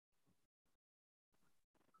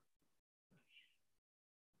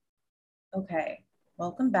Okay,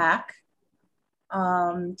 welcome back.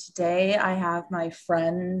 Today I have my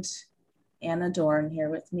friend Anna Dorn here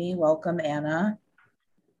with me. Welcome, Anna.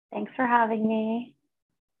 Thanks for having me.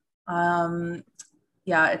 Um,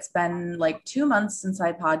 yeah, it's been like 2 months since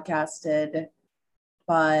I podcasted,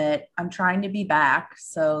 but I'm trying to be back.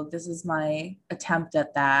 So this is my attempt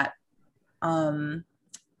at that. Um,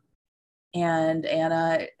 and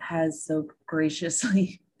Anna has so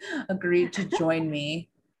graciously agreed to join me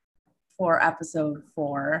for episode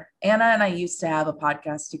 4. Anna and I used to have a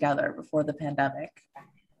podcast together before the pandemic.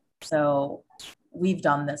 So we've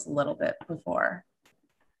done this a little bit before.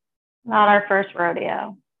 Not our first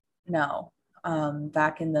rodeo. No,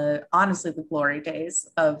 back in honestly, the glory days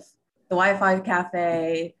of the Wi-Fi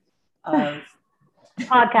cafe, of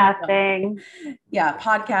Podcasting. yeah,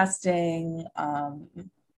 podcasting,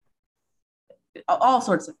 all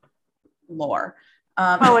sorts of lore.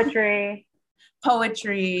 Poetry.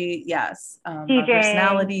 Poetry, yes. Our DJing.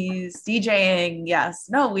 personalities, DJing, yes.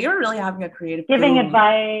 No, we were really having a creative Giving boom.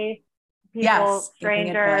 advice. People, Yes, giving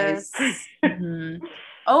strangers. advice. Mm-hmm.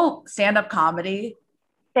 Oh, stand-up comedy.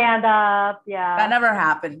 Stand up. That Yeah. never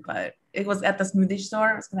happened, but it was at the smoothie store.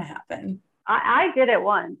 It was going to happen. I did it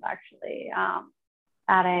once actually. At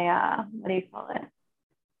what do you call it?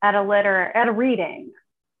 At a reading,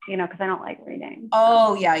 because I don't like reading.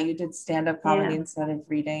 Oh, yeah, you did stand-up comedy Yeah. instead of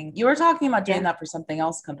reading. You were talking about doing Yeah. that for something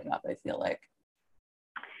else coming up, I feel like.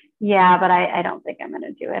 Yeah, but I don't think I'm going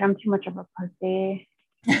to do it. I'm too much of a pussy.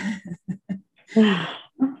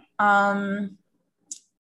 um,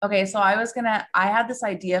 okay, so I had this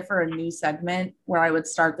idea for a new segment where I would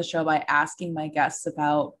start the show by asking my guests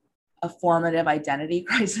about a formative identity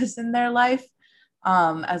crisis in their life,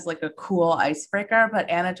 as like a cool icebreaker. But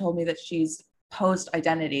Anna told me that she's post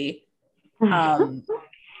identity.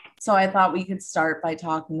 So I thought we could start by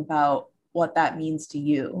talking about what that means to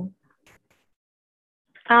you.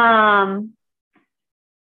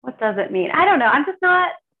 What does it mean? I don't know.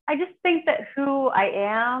 I just think that who I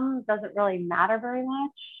am doesn't really matter very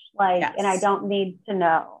much. Yes. And I don't need to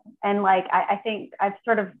know. And I think I've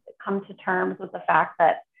sort of come to terms with the fact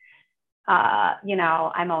that,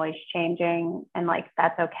 I'm always changing and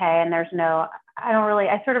that's okay. And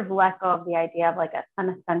I sort of let go of the idea of an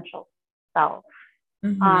essential self.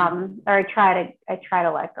 Mm-hmm. Or I try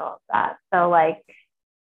to let go of that. So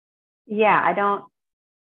yeah,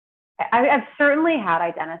 I've certainly had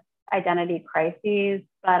identity crises,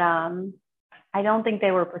 but I don't think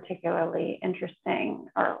they were particularly interesting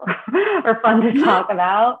or or fun to talk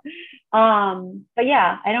about. But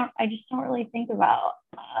yeah, I just don't really think about.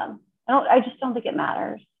 I just don't think it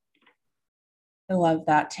matters. I love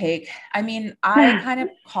that take. I mean, I kind of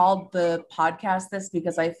called the podcast this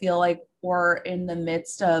because I feel like we're in the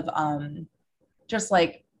midst of just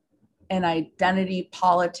like an identity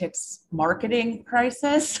politics marketing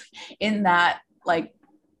crisis, in that like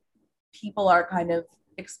people are kind of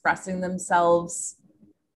expressing themselves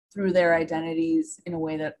through their identities in a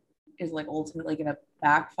way that is like ultimately going to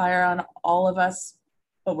backfire on all of us,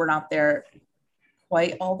 but we're not there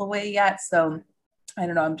quite all the way yet. So I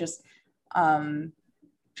don't know, I'm just trying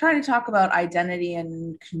to talk about identity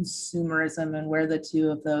and consumerism and where the two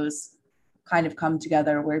of those kind of come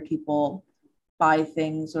together, where people buy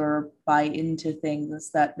things or buy into things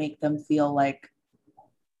that make them feel like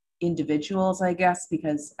individuals, I guess,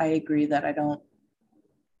 because I agree that I don't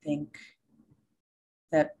think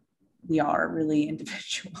that we are really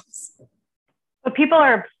individuals. But people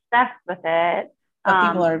are obsessed with it. But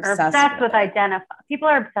people are obsessed with identify. People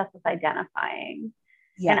are obsessed with identifying.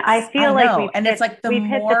 Yes, and I feel I like know. And it's like we've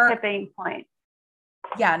hit the tipping point.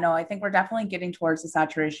 Yeah, no, I think we're definitely getting towards the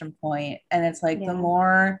saturation point. And it's like the Yeah.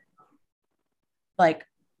 more like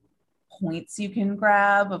points you can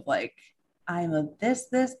grab of like, I'm a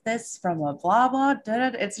this from a blah blah.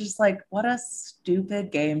 It's just like, what a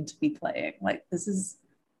stupid game to be playing. Like, this is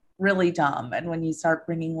really dumb. And when you start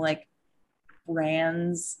bringing like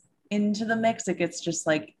brands into the mix, it gets just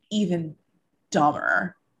like even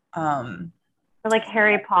dumber. Or like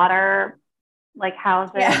Harry Potter, like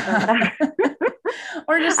houses or whatever.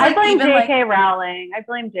 Or just like, I blame even J.K. like, Rowling. I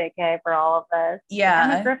blame J.K. for all of this.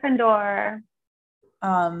 yeah. I'm a Gryffindor.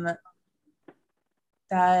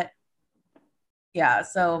 That yeah,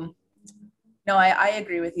 so no, I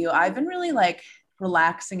agree with you. I've been really like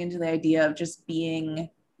relaxing into the idea of just being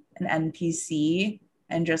an NPC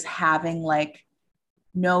and just having like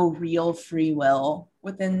no real free will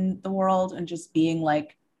within the world, and just being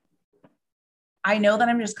like, I know that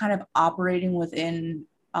I'm just kind of operating within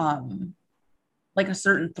like a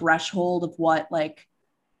certain threshold of what like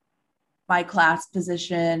my class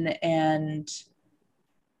position and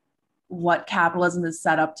what capitalism is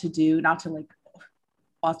set up to do, not to like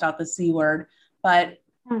bust out the C word, but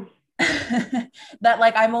that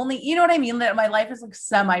like I'm only, you know what I mean? That my life is like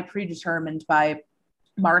semi predetermined by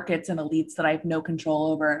markets and elites that I have no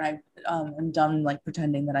control over. And I'm done like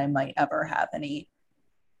pretending that I might ever have any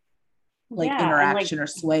like Yeah, and like, interaction or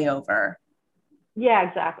sway over. yeah,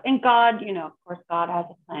 exactly. And God, you know, of course, God has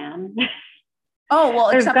a plan. Oh,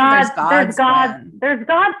 well, There's except for God, there's God's plan. there's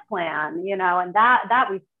God's plan, you know, and that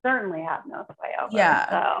we certainly have no sway over.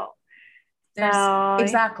 Yeah, there's So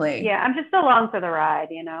exactly. yeah, I'm just along for the ride,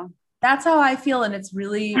 you know. That's how I feel. And it's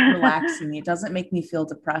really relaxing. It doesn't make me feel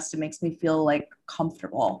depressed. It makes me feel like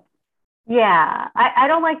comfortable. Yeah, I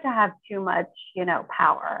don't like to have too much, you know,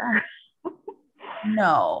 power.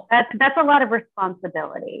 No. That's a lot of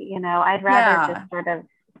responsibility, you know. I'd rather just Yeah. sort of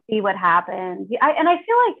see what happens. And I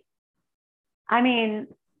feel like, I mean,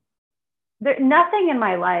 nothing in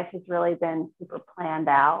my life has really been super planned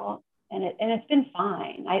out, and it's been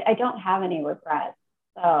fine. I don't have any regrets,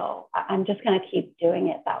 so I'm just gonna keep doing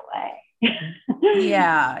it that way.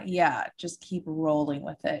 Yeah. Yeah. Just keep rolling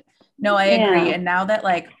with it. No, I agree. Yeah. And now that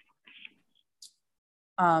like,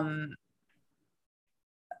 um,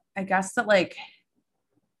 I guess that like,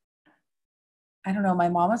 I don't know, my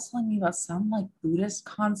mom was telling me about some like Buddhist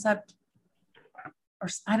concept or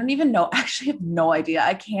I don't even know. Actually, I have no idea.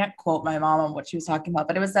 I can't quote my mom on what she was talking about,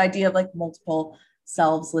 but it was the idea of like multiple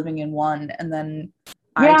selves living in one. And then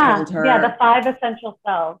I Yeah, told yeah, the her, five essential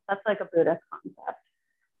selves. That's like a Buddhist concept.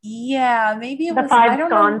 yeah, maybe it The was, I five don't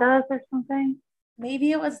know, skandhas or something.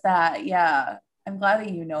 maybe it was that. Yeah. I'm glad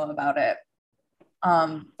that you know about it.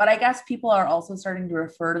 But I guess people are also starting to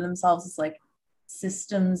refer to themselves as like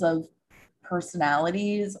systems of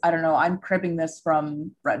personalities. I don't know. I'm cribbing this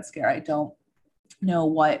from Red Scare. I don't know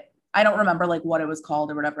what, I don't remember like what it was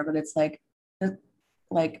called or whatever, but it's like the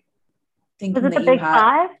like Was thinking it the that you big had,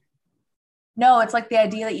 five? no, it's like the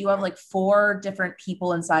idea that you have like four different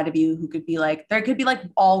people inside of you who could be like, there could be like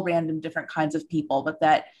all random different kinds of people, but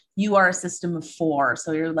that you are a system of four.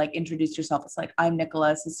 So you're like introduce yourself. It's like, I'm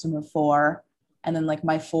Nicola, system of four. And then like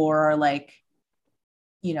my four are like,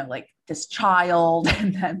 you know, like this child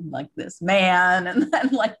and then like this man and then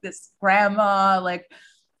like this grandma, like,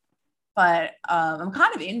 but I'm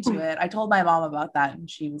kind of into it. I told my mom about that and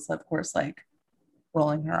she was of course like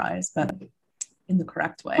rolling her eyes, but in the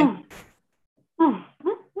correct way.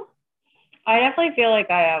 I definitely feel like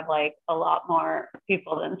I have like a lot more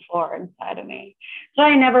people than four inside of me. So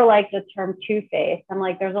I never liked the term two-faced. I'm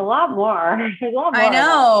like, there's a lot more. There's a lot I more of us.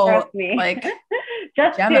 know, Trust me. like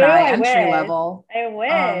Just two. Gemini I entry wish. level. I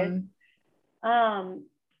wish. Um,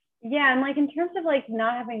 yeah, and like in terms of like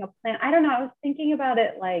not having a plan, I don't know. I was thinking about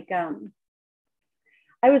it like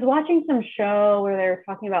I was watching some show where they were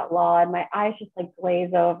talking about law and my eyes just like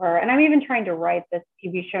glaze over. And I'm even trying to write this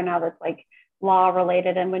TV show now that's like law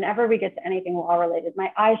related. And whenever we get to anything law related,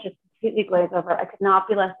 my eyes just completely glaze over. I could not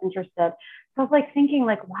be less interested. So I was like thinking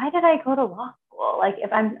like, why did I go to law school? Like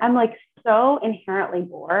if I'm like so inherently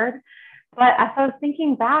bored. But as I was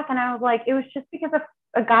thinking back and I was like, it was just because of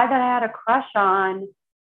a guy that I had a crush on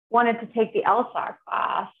wanted to take the LSAR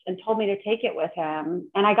class and told me to take it with him.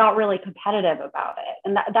 And I got really competitive about it.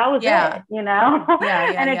 And that was Yeah. it, you know?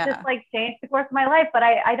 Yeah. Yeah. And it just Yeah. like changed the course of my life. But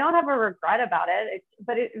I don't have a regret about it.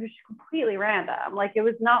 But it was completely random. Like it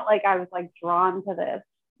was not like I was like drawn to this,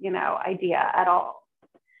 you know, idea at all.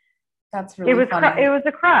 That's It really was it funny. was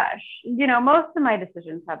a crush. You know, most of my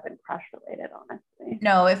decisions have been crush related, honestly.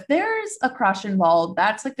 No, if there's a crush involved,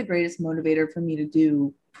 that's like the greatest motivator for me to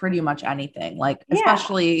do pretty much anything. Like, Yeah.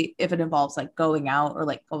 especially if it involves like going out or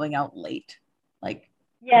like going out late. Like,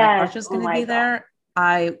 my Yes. crush is Oh going to my be God. there.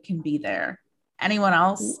 I can be there. Anyone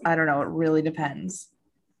else? I don't know. It really depends.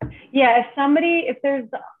 Yeah, if there's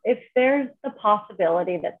the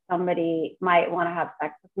possibility that somebody might want to have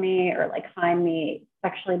sex with me or like find me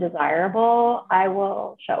sexually desirable, I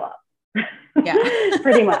will show up. Yeah.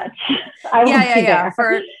 Pretty much. I will Yeah, yeah, be yeah. there.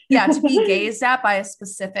 For yeah, to be gazed at by a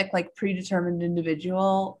specific like predetermined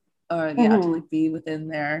individual, or yeah, to Mm-hmm. like be within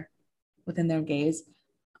their gaze.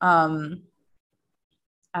 Um,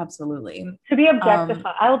 absolutely. To be Um,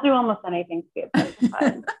 objectified, I'll do almost anything to be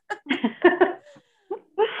objectified.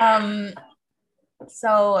 um,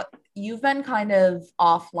 so you've been kind of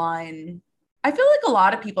offline. I feel like a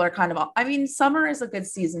lot of people are kind of I mean, summer is a good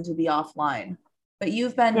season to be offline, but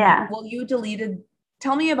you've been, Yeah. well, you deleted,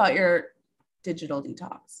 tell me about your digital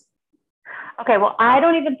detox. Okay, well, I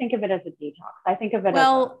don't even think of it as a detox. I think of it as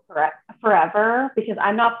Well, a forever because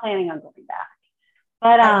I'm not planning on going back.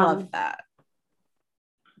 But I love that.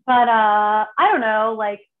 I don't know,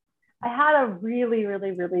 like I had a really,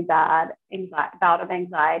 really, really bad bout of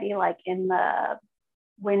anxiety, like in the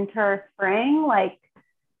winter, spring, like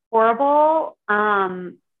horrible.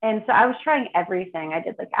 And so I was trying everything. I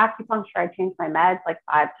did like acupuncture. I changed my meds like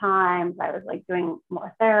 5 times. I was like doing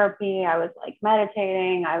more therapy. I was like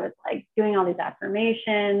meditating. I was like doing all these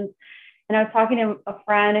affirmations. And I was talking to a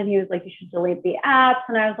friend and he was like, you should delete the apps.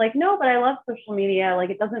 And I was like, no, but I love social media. Like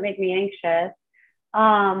it doesn't make me anxious.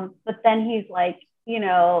 But then he's like, you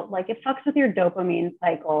know, like it fucks with your dopamine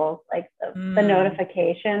cycles, like the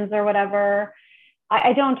notifications or whatever.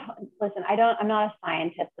 I don't listen, I'm not a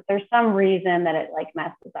scientist, but there's some reason that it like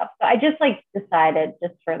messes up. So I just like decided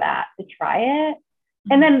just for that to try it.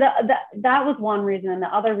 And then that was one reason. And the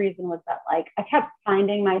other reason was that like I kept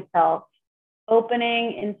finding myself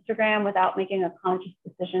opening Instagram without making a conscious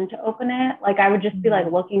decision to open it. Like I would just be like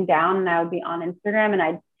looking down and I would be on Instagram and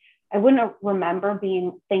I wouldn't remember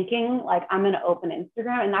thinking like I'm going to open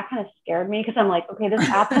Instagram. And that kind of scared me because I'm like, okay, this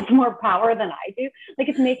app has more power than I do. Like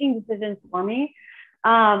it's making decisions for me.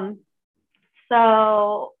 So,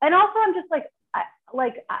 and also I'm just like, I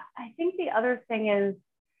think the other thing is,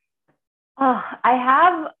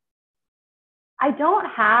 I don't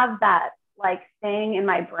have that like thing in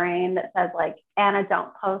my brain that says like, Anna,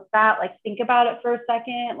 don't post that. Like, think about it for a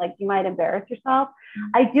second. Like you might embarrass yourself.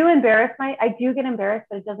 I do get embarrassed,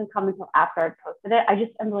 but it doesn't come until after I've posted it.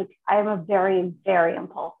 I am a very, very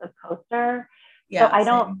impulsive poster. Yeah, so I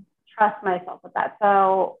don't trust myself with that.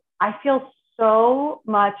 So I feel so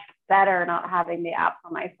much better not having the app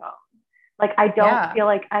on my phone. Like I don't feel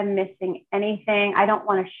like I'm missing anything. I don't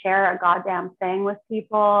want to share a goddamn thing with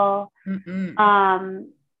people. And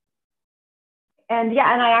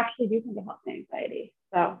I actually do think it helps my anxiety.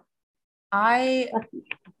 So I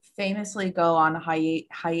famously go on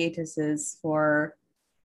hiatuses for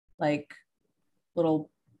like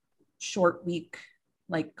little short week,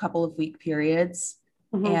 like couple of week periods.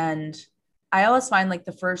 And I always find like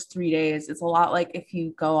the first 3 days, it's a lot like if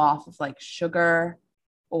you go off of like sugar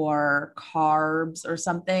or carbs or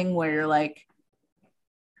something where you're like,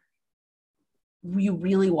 you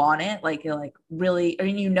really want it, like you're like really, I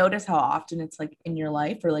mean, you notice how often it's like in your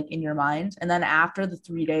life or like in your mind. And then after the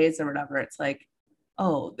 3 days or whatever, it's like,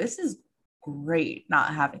 oh, this is great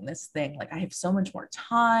not having this thing. Like I have so much more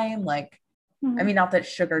time. Like, I mean, not that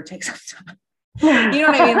sugar takes up time. You know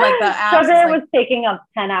what I mean? Like the apps sugar was taking up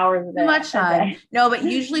 10 hours a day. Too much time. No, but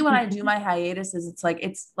usually when I do my hiatuses, it's like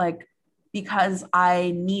because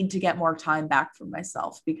I need to get more time back for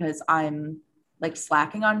myself because I'm like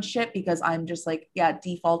slacking on shit because I'm just like,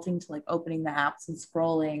 defaulting to like opening the apps and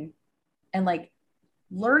scrolling and like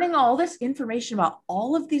learning all this information about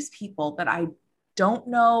all of these people that I don't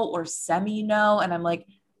know or semi know. And I'm like,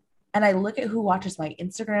 and I look at who watches my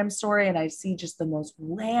Instagram story and I see just the most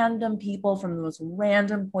random people from the most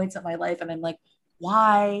random points of my life. And I'm like,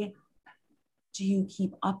 why do you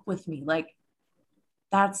keep up with me? Like,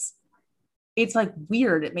 it's like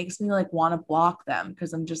weird. It makes me like want to block them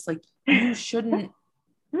because I'm just like, you shouldn't.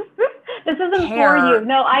 This isn't for you.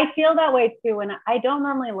 No, I feel that way too. And I don't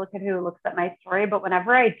normally look at who looks at my story, but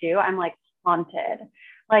whenever I do, I'm like haunted.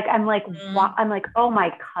 Like, I'm like, oh,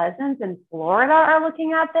 my cousins in Florida are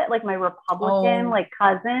looking at that. Like my Republican, like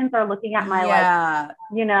cousins are looking at my, like,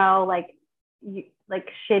 you know, like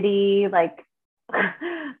shitty, like,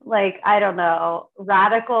 like, I don't know,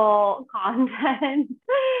 radical content.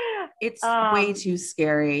 It's way too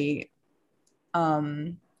scary.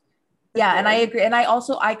 And I agree. And I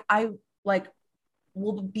also, I like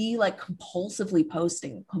will be like compulsively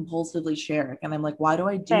posting, compulsively sharing. And I'm like, why do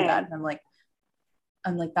I do that? And I'm like,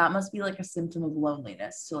 that must be like a symptom of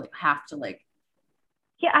loneliness to like have to like.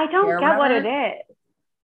 Yeah, I don't get what it is.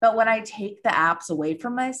 But when I take the apps away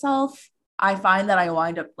from myself, I find that I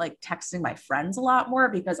wind up like texting my friends a lot more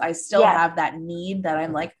because I still have that need that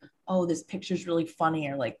I'm like, oh, this picture's really funny,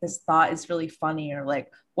 or like this thought is really funny, or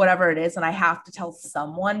like whatever it is. And I have to tell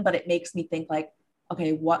someone, but it makes me think like,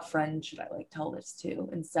 okay, what friend should I like tell this to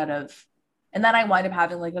instead of, and then I wind up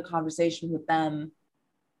having like a conversation with them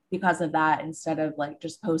because of that, instead of like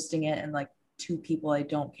just posting it and like 2 people I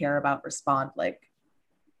don't care about respond like.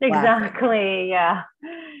 Exactly. Yeah.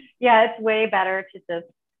 Yeah. It's way better to just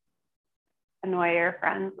annoy your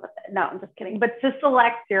friends with it. No, I'm just kidding. But to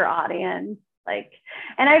select your audience, like,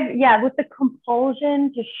 and with the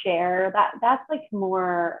compulsion to share, that's like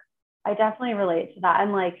more, I definitely relate to that.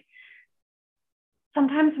 And like,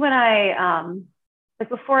 sometimes when like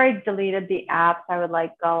before I deleted the apps, I would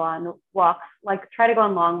like go on walks, like try to go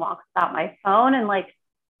on long walks without my phone. And like,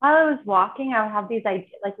 while I was walking, I would have these ideas,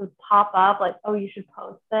 like it would pop up like, oh, you should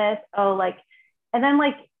post this. Oh, like, and then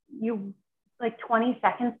like 20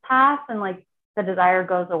 seconds pass and like the desire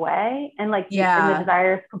goes away and like and the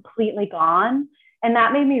desire is completely gone. And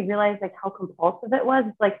that made me realize like how compulsive it was.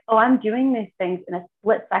 It's like, oh, I'm doing these things in a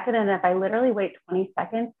split second. And if I literally wait 20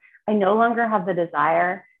 seconds, I no longer have the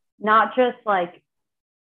desire, not just like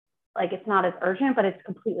it's not as urgent, but it's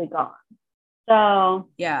completely gone. So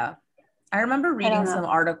yeah. I remember I don't reading some know.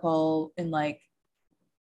 article in like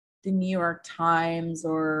the New York Times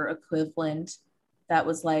or equivalent that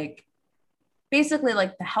was like basically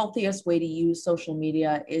like the healthiest way to use social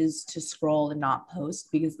media is to scroll and not post,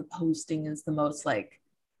 because the posting is the most like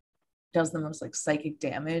does the most like psychic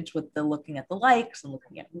damage with the looking at the likes and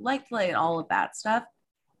looking at who liked it and all of that stuff.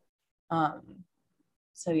 Um,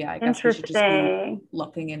 so yeah, I guess we should just be Interesting.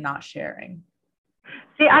 looking and not sharing.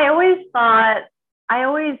 See, I always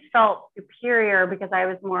felt superior because I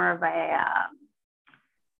was more of a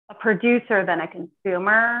producer than a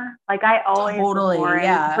consumer. Like I always was more Totally, into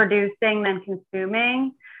yeah, producing than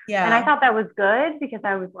consuming. And I yeah. thought that was good because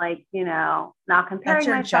I was like, not comparing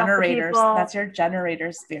myself to people. That's your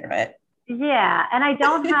generator spirit. Yeah. And I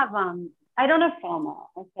don't have FOMO.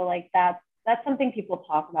 So like that's something people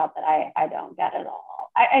talk about that I don't get at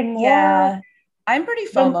all. I'm more Yeah, I'm pretty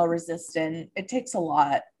the FOMO resistant. It takes a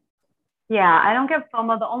lot. Yeah, I don't get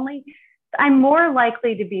FOMO. I'm more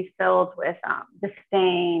likely to be filled with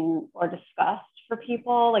disdain or disgust for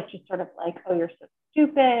people, like just sort of like, oh, you're so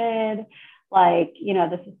stupid. Like,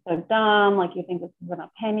 this is so dumb. Like, you think this is an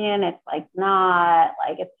opinion. It's like not,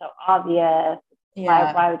 like, it's so obvious.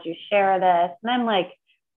 Yeah. Why would you share this? And then, like,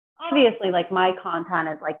 obviously, like, my content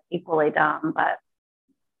is like equally dumb, but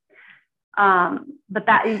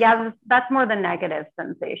that's more the negative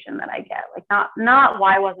sensation that I get. Like not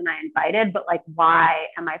why wasn't I invited, but like why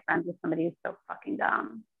am I friends with somebody who's so fucking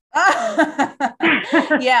dumb?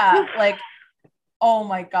 Yeah, like, oh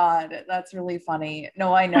my God, that's really funny.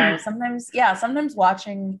 No, I know. Sometimes, yeah, sometimes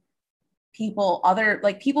watching other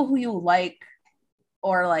like people who you like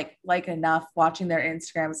or like enough, watching their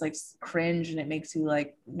Instagram is like cringe, and it makes you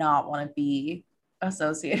like not want to be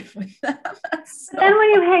associated with them. That's But then so when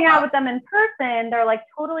you hang out funny. with them in person, they're like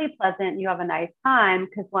totally pleasant. You have a nice time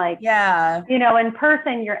because like, Yeah. in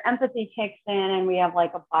person, your empathy kicks in and we have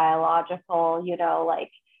like a biological,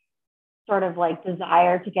 like sort of like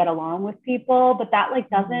desire to get along with people, but that like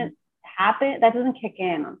Mhm. doesn't happen. That doesn't kick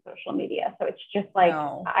in on social media. So it's just like,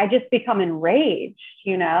 No. I just become enraged,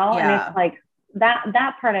 and it's Yeah. like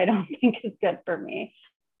that part I don't think is good for me.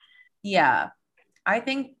 Yeah. I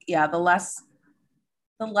think, yeah, the less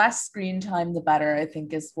screen time, the better, I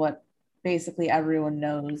think is what basically everyone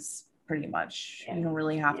knows pretty much. Yeah. You don't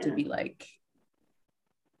really have to Yeah. be like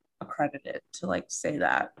accredited to like say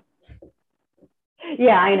that.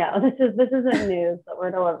 Yeah, I know. This isn't news that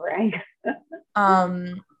we're delivering.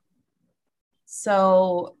 Um,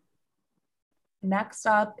 so next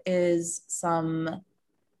up is some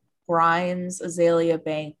Grimes Azealia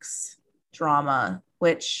Banks drama,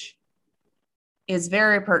 which is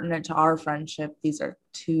very pertinent to our friendship. These are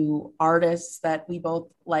two artists that we both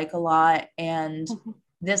like a lot. And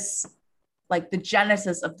this, like, the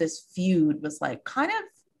genesis of this feud was like kind of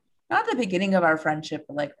not the beginning of our friendship,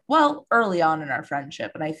 but like, well, early on in our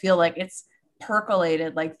friendship. And I feel like it's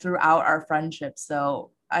percolated like throughout our friendship.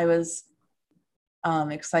 So I was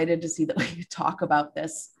excited to see that we could talk about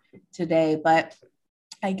this today. But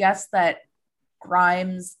I guess that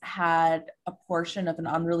Grimes had a portion of an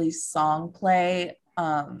unreleased song play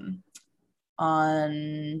on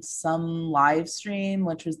some live stream,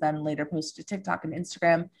 which was then later posted to TikTok and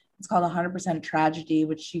Instagram. It's called 100% Tragedy,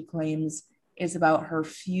 which she claims is about her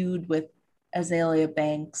feud with Azealia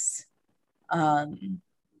Banks.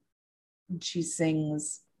 She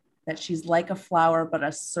sings that she's like a flower, but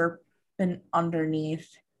a serpent underneath.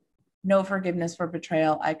 No forgiveness for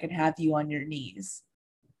betrayal. I could have you on your knees.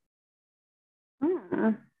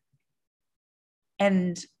 Hmm.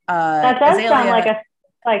 And That does sound like Azealia,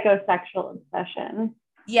 a psychosexual obsession.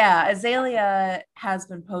 yeah, Azealia has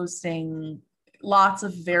been posting lots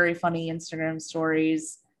of very funny Instagram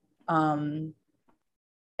stories, um,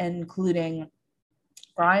 including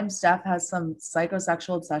Grimes Steph has some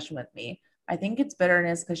psychosexual obsession with me. I think it's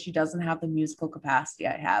bitterness because she doesn't have the musical capacity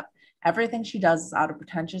I have. Everything she does is out of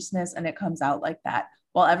pretentiousness and it comes out like that,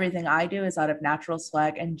 while everything I do is out of natural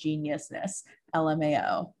swag and geniusness.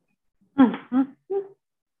 LMAO.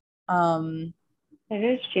 Um, It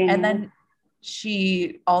is and genius. then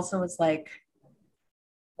she also was like,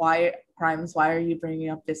 why, Grimes, why are you bringing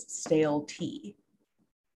up this stale tea?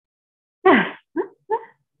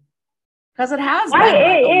 Because it has Why been like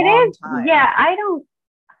a it long is? time. Yeah,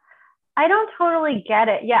 I don't totally get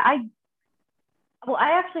it. Yeah, I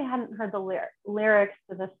actually hadn't heard the lyrics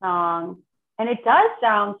to the song, And it does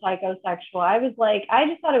sound psychosexual. I was like, I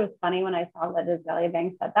just thought it was funny when I saw that Azealia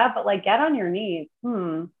Banks said that, but like, get on your knees.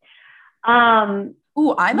 Ooh, I'm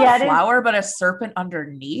a flower, but a serpent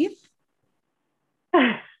underneath.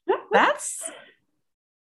 That's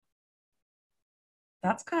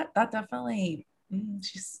got that definitely.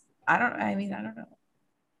 I don't know.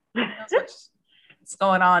 Who knows what's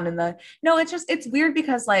going on in the. No, it's weird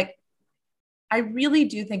because like I really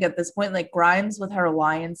do think at this point, like Grimes with her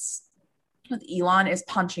alliance with Elon is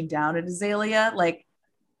punching down at Azealia. Like,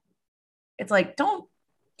 it's like, don't,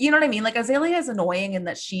 you know what I mean? Like, Azealia is annoying in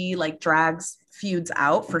that she like drags feuds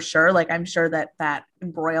out for sure. Like, I'm sure that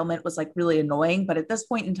embroilment was like really annoying, but at this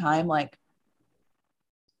point in time, like,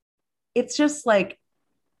 it's just like,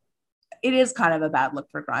 it is kind of a bad look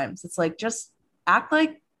for Grimes. It's like, just act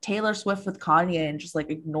like Taylor Swift with Kanye and just like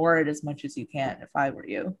ignore it as much as you can if I were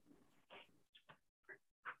you.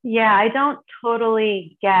 Yeah, I don't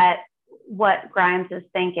totally get what Grimes is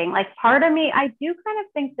thinking. Like, part of me, I do kind of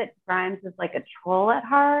think that Grimes is like a troll at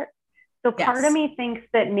heart. So part of me thinks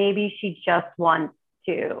that maybe she just wants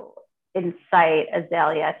to incite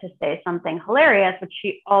Azealia to say something hilarious, which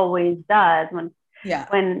she always does when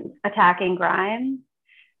attacking Grimes.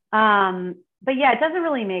 But yeah, it doesn't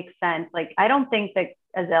really make sense. Like, I don't think that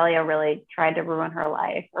Azealia really tried to ruin her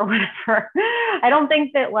life or whatever. I don't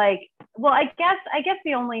think that like, well, I guess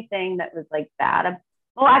the only thing that was like bad.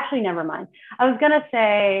 Well, actually, never mind. I was gonna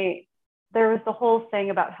say there was the whole thing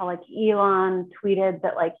about how like Elon tweeted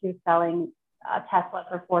that like he was selling Tesla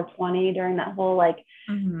for 420 during that whole like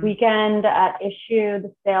weekend at Issue,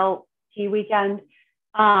 the sale tea weekend.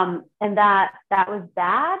 And that was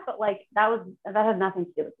bad, but like that had nothing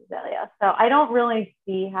to do with Azealia. So I don't really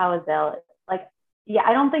see how Azealia, like, yeah,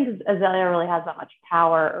 I don't think Azealia really has that much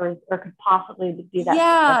power or could possibly be that.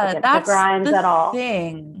 Yeah, that's Grimes the at all.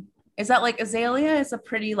 Thing is that like Azealia is a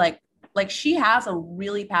pretty like she has a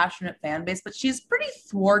really passionate fan base, but she's pretty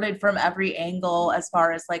thwarted from every angle as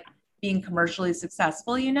far as like being commercially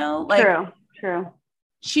successful, you know? Like, true.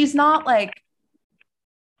 She's not like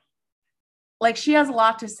she has a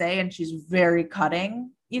lot to say and she's very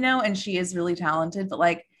cutting, you know, and she is really talented, but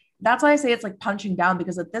like that's why I say it's like punching down,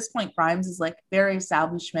 because at this point Grimes is like very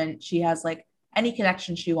establishment. She has like any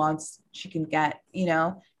connection she wants, she can get, you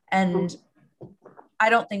know, and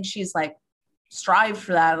I don't think she's like strived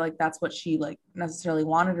for that. Like that's what she like necessarily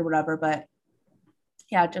wanted or whatever. But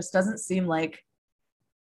yeah, it just doesn't seem like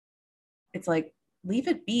it's like, leave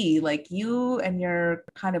it be. Like you and your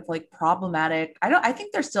kind of like problematic. I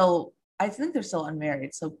think they're still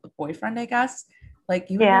unmarried. So the boyfriend, I guess,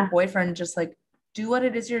 like you and your boyfriend just like do what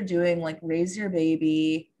it is you're doing, like raise your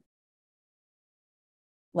baby.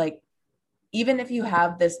 Like, even if you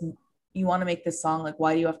have this, you want to make this song, like,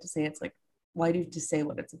 why do you have to say it's like, why do you have to say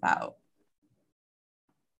what it's about?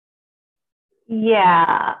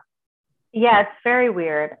 Yeah. Yeah, it's very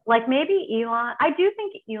weird. Like maybe Elon, I do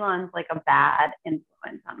think Elon's like a bad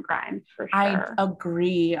influence on Grimes for sure. I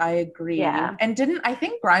agree. Yeah. And I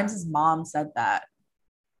think Grimes' mom said that.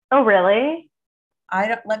 Oh, really?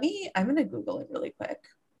 I'm going to Google it really quick.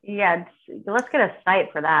 Yeah, let's get a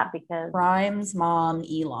site for that because. Grimes' mom,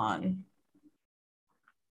 Elon.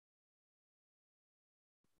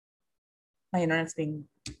 My internet's being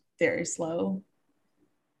very slow.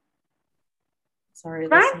 Sorry,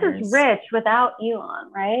 Grimes listeners. is rich without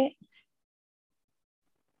Elon, right?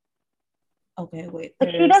 Okay, wait.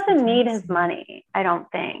 But she doesn't need his money, I don't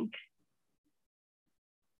think.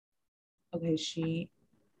 Okay,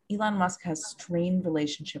 Elon Musk has strained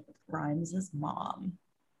relationship with Grimes' mom.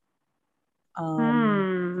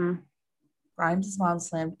 Grimes' mom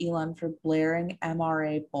slammed Elon for blaring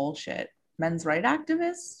MRA bullshit. Men's rights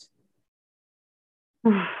activist?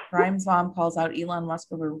 Grimes' mom calls out Elon Musk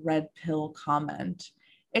over red pill comment.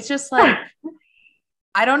 It's just like,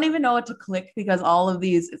 I don't even know what to click because all of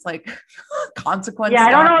these, it's like consequence. Yeah,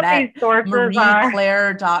 I don't know what these sources are.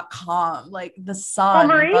 MarieClaire.com, like The Sun,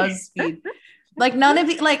 BuzzFeed. Like none of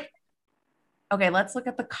the, like, okay, let's look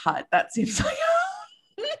at The Cut. That seems like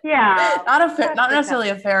not necessarily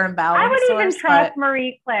a fair and balanced. I would even trust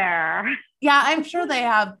Marie Claire. Yeah, I'm sure they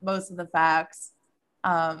have most of the facts.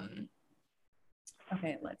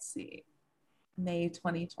 Okay, let's see. May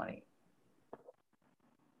 2020.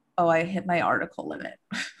 Oh, I hit my article limit.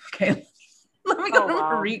 Okay, let me go to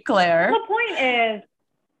Marie Claire. The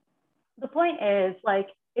point is, like,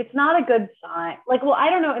 it's not a good sign. Like, well, I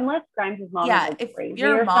don't know, unless Grimes' mom is like crazy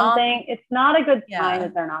or something, it's not a good sign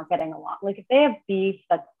that they're not getting along. Like, if they have beef,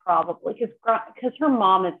 that's probably because her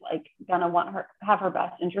mom is like gonna have her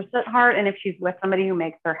best interest at heart, and if she's with somebody who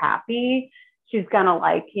makes her happy, she's gonna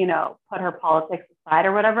like, you know, put her politics aside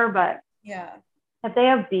or whatever. But yeah, If they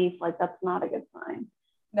have beef, like that's not a good sign.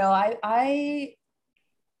 No, I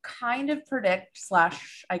kind of predict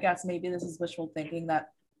slash I guess maybe this is wishful thinking that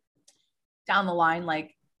down the line,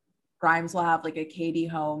 like Grimes will have like a Katie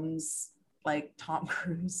Holmes, like Tom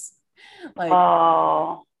Cruise, like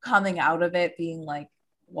Oh, coming out of it being like,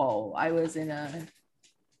 whoa, I was in a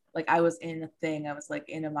thing. I was like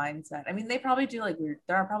in a mindset. I mean, they probably do like weird,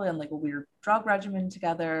 they're probably on like a weird drug regimen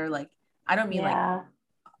together. Like, I don't mean yeah.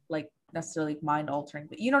 like necessarily mind altering,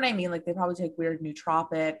 but you know what I mean? Like they probably take weird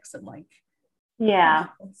nootropics and like, Yeah.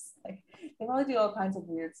 like they probably do all kinds of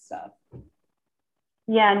weird stuff.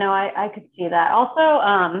 Yeah, no, I could see that.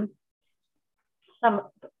 Also, some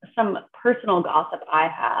some personal gossip I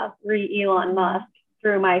have re Elon Musk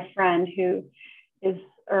through my friend who is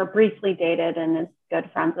or briefly dated and is good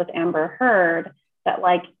friends with Amber Heard, that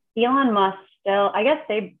like Elon Musk still, I guess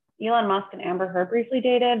Elon Musk and Amber Heard briefly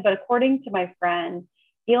dated, but according to my friend,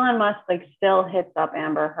 Elon Musk like still hits up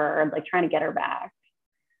Amber Heard, like trying to get her back.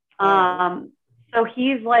 Oh. So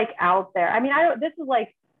he's like out there. I mean,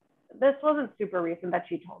 this wasn't super recent that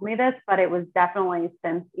she told me this, but it was definitely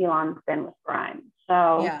since Elon's been with Grimes.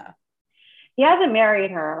 So Yeah, he hasn't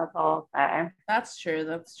married her, that's all I'll say. that's true.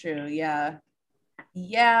 That's true. Yeah.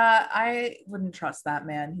 Yeah, I wouldn't trust that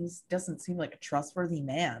man. He doesn't seem like a trustworthy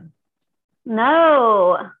man.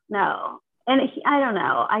 No, no. And I don't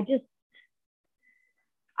know.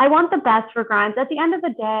 I want the best for Grimes. At the end of the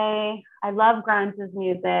day, I love Grimes'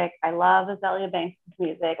 music. I love Azalea Banks'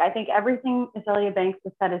 music. I think everything Azalea Banks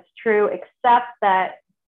has said is true, except that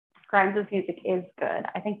Grimes' music is good.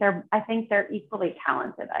 I think they're equally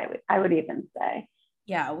talented. I would even say.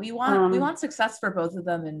 Yeah, we want success for both of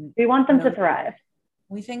them, and We want you them to know, thrive.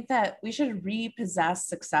 we think that we should repossess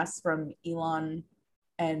success from Elon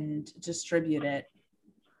and distribute it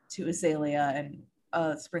to Azalea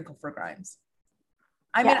and sprinkle for Grimes.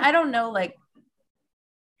 I mean, Yeah, I don't know, like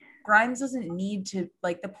Grimes doesn't need to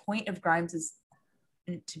like the point of Grimes is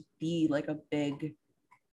to be like a big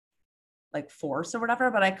like force or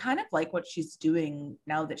whatever, but I kind of like what she's doing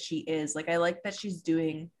now that she is. Like I like that she's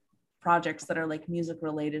doing projects that are like music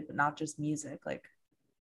related but not just music. Like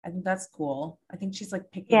I think that's cool. I think she's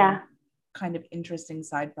like picking yeah, kind of interesting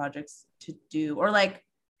side projects to do or like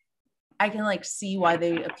I can like see why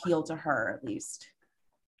they appeal to her at least.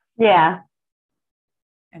 yeah,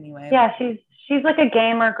 Anyway, yeah. She's like a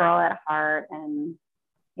gamer girl at heart, and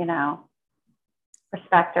you know,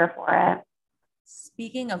 respect her for it.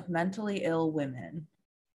 speaking of mentally ill women,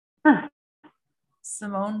 Huh.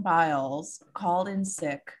 Simone Biles called in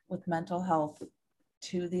sick with mental health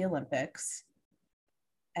to the Olympics.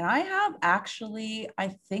 And I have actually,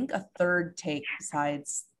 I think, a third take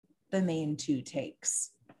besides the main two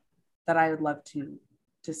takes that I would love to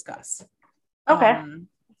discuss. Okay.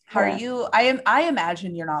 How are Yeah. you? I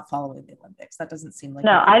imagine you're not following the Olympics. That doesn't seem like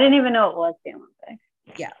No, you. I didn't even know it was the Olympics.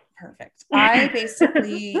 Yeah, perfect. I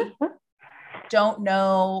basically don't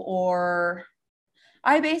know, or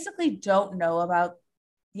I basically don't know about.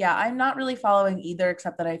 Yeah, I'm not really following either,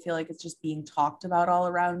 except that I feel like it's just being talked about all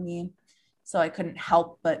around me. So I couldn't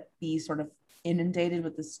help but be sort of inundated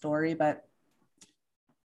with the story. But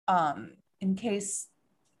in case,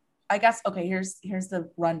 I guess, okay, here's the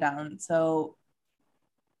rundown. So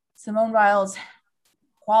Simone Biles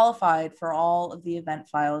qualified for all of the event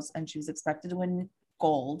files, and she was expected to win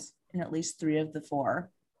gold in at least 3 of the 4.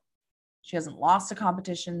 She hasn't lost a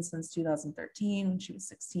competition since 2013 when she was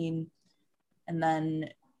 16. And then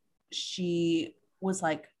she was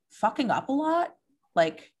like fucking up a lot,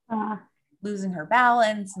 like uh, losing her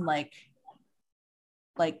balance and like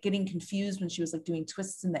getting confused when she was like doing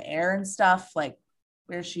twists in the air and stuff, like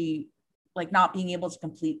where she like not being able to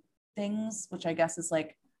complete things, which I guess is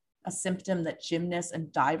like a symptom that gymnasts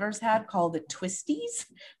and divers had called the twisties,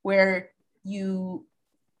 where you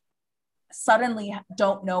suddenly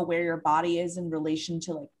don't know where your body is in relation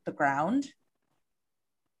to like the ground.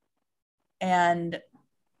 And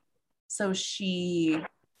so she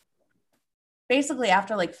basically,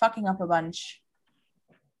 after like fucking up a bunch,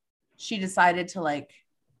 she decided to like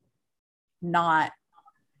not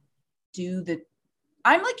do the.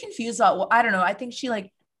 I'm like confused about, well, I don't know. I think she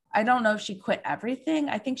like, I don't know if she quit everything.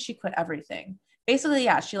 I think she quit everything. Basically,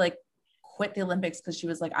 yeah, she like quit the Olympics because she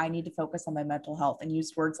was like, I need to focus on my mental health, and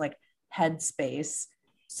used words like headspace.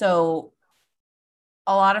 So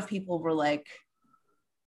a lot of people were like,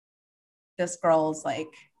 this girl's like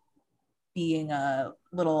being a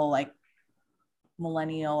little like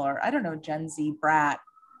millennial or I don't know, Gen Z brat.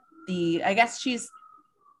 I guess she's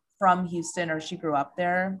from Houston or she grew up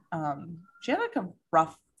there. She had like a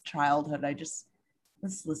rough childhood. I just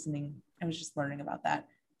was listening. I was just learning about that.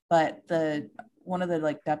 But one of the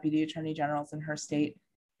like deputy attorney generals in her state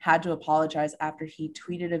had to apologize after he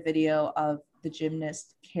tweeted a video of the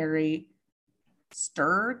gymnast Carrie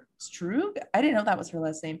Strug. I didn't know that was her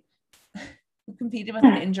last name. Who competed with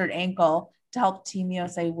an injured ankle to help Team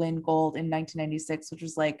USA win gold in 1996, which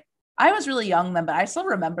was like, I was really young then, but I still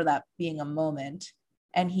remember that being a moment.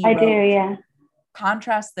 And he wrote, yeah.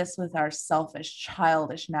 Contrast this with our selfish,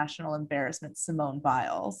 childish national embarrassment, Simone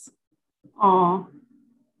Biles. Oh.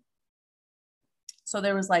 So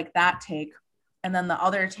there was like that take. And then the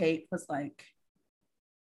other take was like,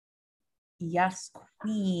 yes,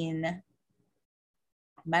 queen,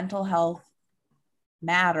 mental health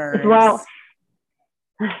matters. Well,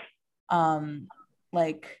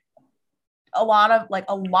 like a lot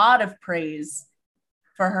of praise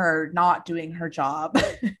for her not doing her job.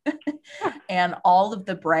 And all of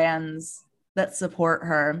the brands that support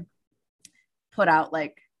her put out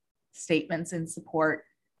like statements in support,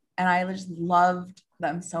 and I just loved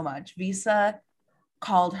them so much. Visa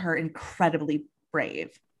called her incredibly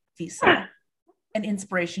brave. Visa, an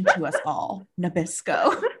inspiration to us all.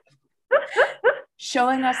 Nabisco,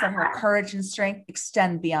 showing us that her courage and strength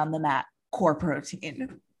extend beyond the mat. Core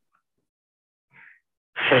Protein.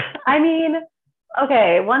 I mean,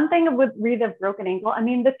 okay, one thing with the broken ankle, I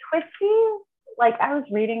mean, the twisties, like I was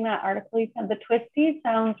reading that article you said, the twisties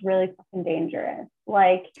sounds really fucking dangerous.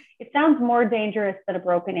 Like it sounds more dangerous than a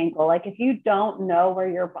broken ankle. Like if you don't know where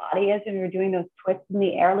your body is and you're doing those twists in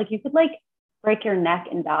the air, like you could like break your neck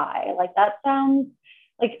and die. Like that sounds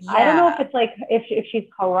like, yeah. I don't know if it's like, if she's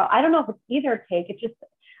heroic, I don't know if it's either take. It's just,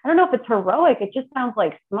 I don't know if it's heroic. It just sounds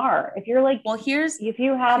like smart. If you're like, well, if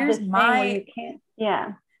you have this thing where you can't,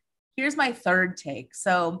 yeah. Here's my third take.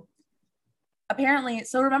 So apparently,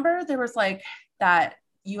 so remember there was like that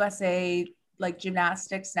USA like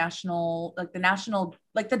gymnastics national, like the national,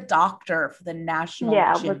 like the doctor for the national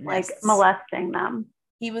was like molesting them.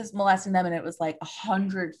 He was molesting them, and it was like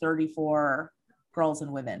 134 girls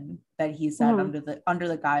and women that he said under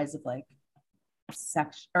the guise of like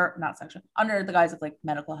under the guise of like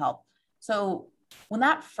medical help. So when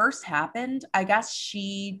that first happened, I guess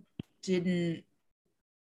she didn't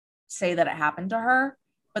say that it happened to her,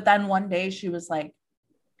 but then one day she was like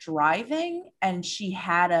driving and she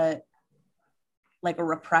had a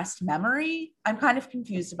repressed memory. I'm kind of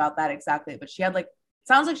confused about that exactly, but she had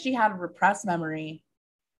sounds like she had a repressed memory,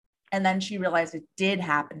 and then she realized it did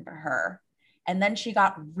happen to her, and then she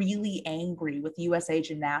got really angry with USA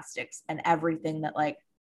Gymnastics and everything that like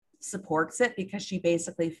supports it, because she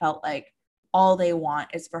basically felt like all they want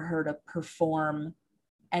is for her to perform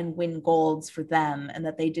and win golds for them, and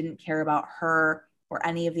that they didn't care about her or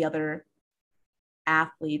any of the other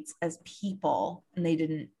athletes as people, and they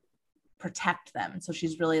didn't protect them. So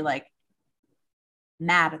she's really like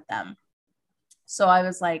mad at them. So I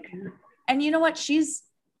was like, and you know what? She's,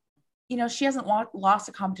 she hasn't lost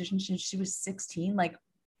a competition since she was 16. Like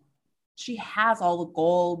she has all the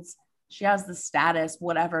golds, she has the status,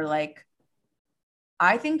 whatever. Like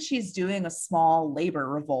I think she's doing a small labor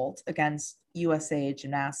revolt against USA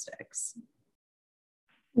Gymnastics.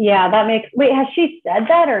 Yeah, wait, has she said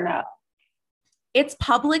that or no? It's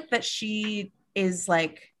public that she is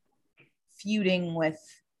like feuding with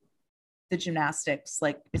the gymnastics,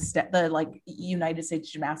 like the like United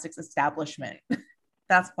States Gymnastics establishment.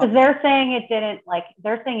 That's public. They're saying it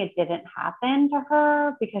didn't happen to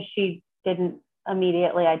her because she didn't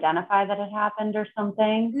immediately identify that it happened or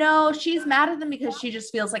something. No, she's mad at them because she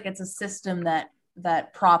just feels like it's a system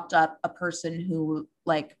that propped up a person who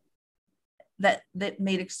like that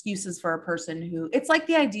made excuses for a person who, it's like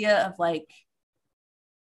the idea of like,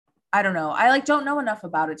 I don't know. I like don't know enough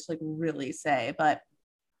about it to like really say, but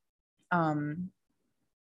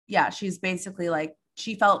yeah, she's basically like,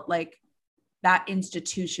 she felt like that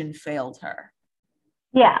institution failed her.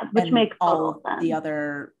 Yeah, which makes all of the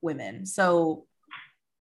other women. So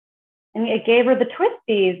and it gave her the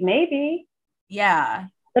twisties, maybe. Yeah.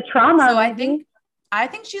 The trauma. So I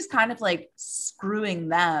think she's kind of like screwing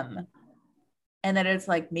them, and that it's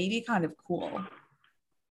like maybe kind of cool.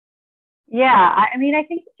 Yeah, I mean, I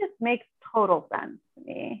think it just makes total sense to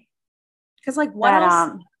me. Because like, what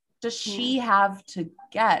else does she have to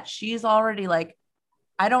get? She's already like,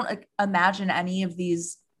 I don't imagine any of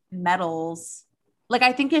these medals. Like,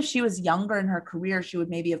 I think if she was younger in her career, she would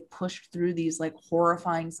maybe have pushed through these like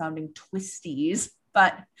horrifying sounding twisties.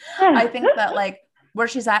 But I think that like where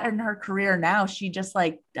she's at in her career now, she just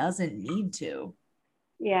like doesn't need to.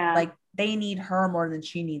 Yeah. Like they need her more than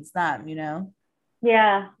she needs them, you know?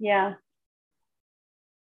 Yeah. Yeah.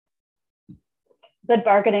 Good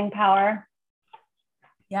bargaining power.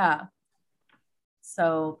 Yeah.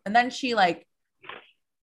 So, and then she like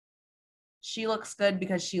she looks good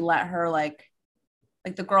because she let her like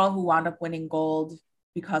the girl who wound up winning gold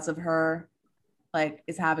because of her, like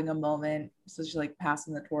is having a moment. So she's like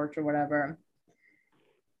passing the torch or whatever.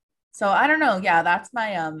 So I don't know. Yeah, that's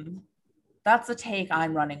the take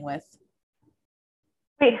I'm running with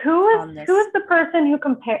Wait, on who this. is the person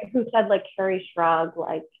who said like Carrie Shrug,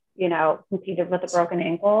 like, you know, competed with a broken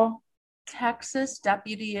ankle? Texas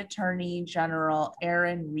Deputy Attorney General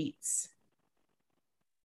Aaron Reitz.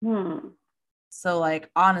 Hmm. So like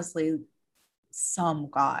honestly, some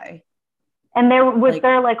guy. And there was Like,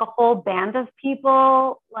 there like a whole band of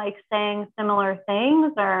people like saying similar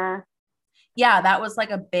things, or yeah, that was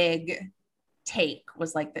like a big take,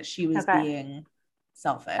 was like that she was okay, being a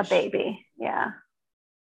selfish. baby, yeah,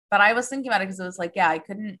 But I was thinking about it because it was like, yeah, I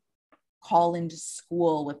couldn't call into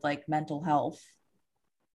school with like mental health.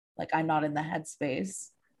 Like I'm not in the headspace.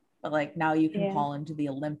 But like now you can yeah, call into the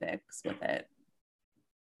Olympics with it.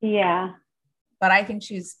 yeah, But I think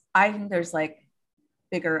there's like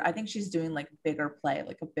bigger, I think she's doing like bigger play,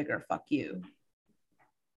 like a bigger fuck you.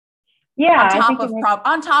 yeah. I think it makes,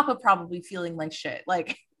 On top of probably feeling like shit.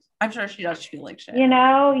 Like I'm sure she does feel like shit. you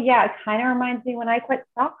know, yeah, it kind of reminds me when I quit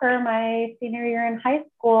soccer my senior year in high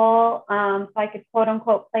school, so I could quote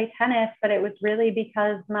unquote play tennis, but it was really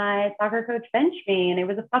because my soccer coach benched me, and it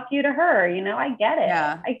was a fuck you to her. You know, I get it.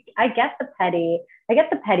 Yeah. I get the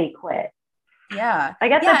petty quit. Yeah. I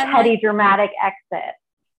get the Yeah. And petty like, dramatic exit.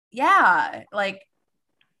 yeah, like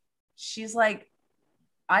she's like,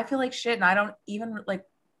 I feel like shit and I don't even like,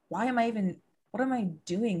 why am I even, what am I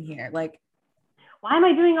doing here? Like, Why am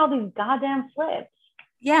I doing all these goddamn flips?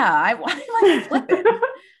 yeah, why am I flipping?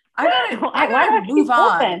 I Why do gotta I move keep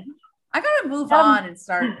on. flipping? I gotta move Um, on and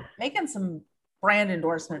start making some brand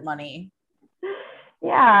endorsement money.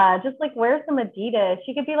 yeah, just like wear some Adidas.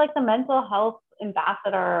 She could be like the mental health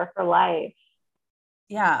ambassador for life.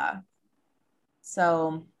 Yeah.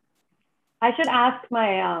 So, I should ask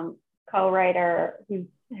my co-writer who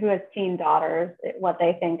has teen daughters what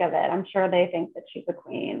they think of it. I'm sure they think that she's a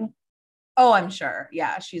queen. oh, I'm sure.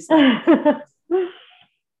 Yeah. She's like, Teens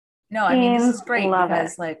no, I mean, this is great love it.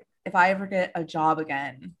 because like if I ever get a job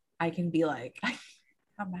again, I can be like,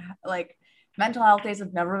 like mental health days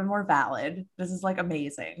have never been more valid. This is like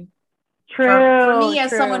amazing. For True, me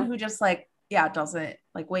as someone true. who just like, yeah, doesn't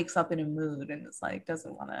like wakes up in a mood and is like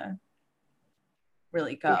doesn't want to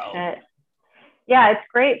really Oh, go. shit. Yeah, it's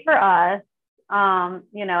great for us.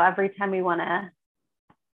 You know, every time we want to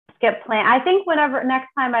get planned. I think whenever next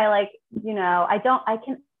time I like, you know, I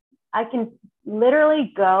can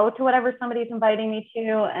literally go to whatever somebody's inviting me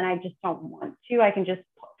to, and I just don't want to. I can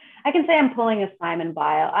say I'm pulling a Simon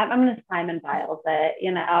Biles. I'm gonna Simon Biles it,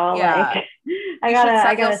 you know, Yeah. like I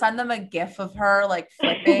You'll gotta send them a gif of her like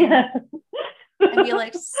flipping and be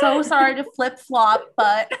like, so sorry to flip flop,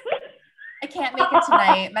 but I can't make it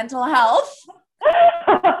tonight. Mental health.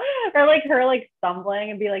 or like her like stumbling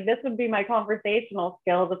and be like, this would be my conversational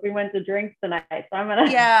skills if we went to drinks tonight. So I'm gonna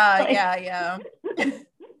Yeah, like, yeah.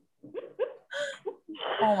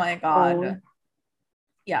 Oh my oh, God.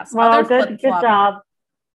 Yes. well, Other flip good flop, job,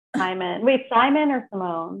 Simon. Wait, Simon or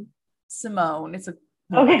Simone? Simone. It's a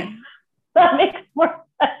Okay, woman. that makes more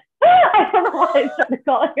sense. I don't know why I started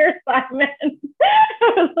calling her Simon.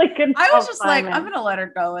 I was like, good I was job, just like, I'm Simon. gonna let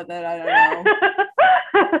her go with it. I don't know.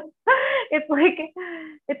 it's like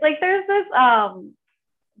there's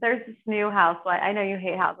this new housewife. I know you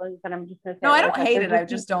hate housewives, but I'm just gonna say No, it I really don't quick. hate There's it. I this,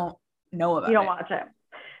 just don't know you about don't it. watch it.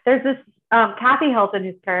 There's this Kathy Hilton,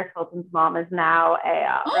 who's Paris Hilton's mom, is now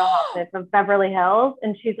a Real Housewife of Beverly Hills,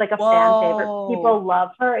 and she's like a fan favorite. Whoa. People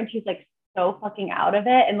love her, and she's like so fucking out of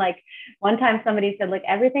it. And like one time, somebody said like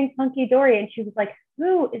everything's hunky dory, and she was like,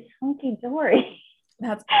 "Who is hunky dory?"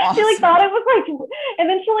 That's She like awesome. thought it was like, and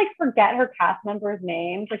then she like forget her cast members'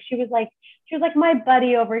 names. Like she was like my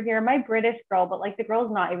buddy over here, my British girl, but like the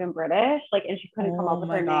girl's not even British. Like, and she couldn't come Oh up with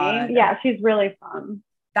her my name. God. Yeah, she's really fun.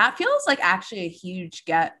 That feels like actually a huge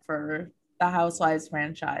get for the Housewives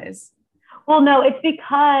franchise. Well, no, it's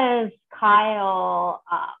because Kyle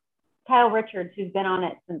Richards, who's been on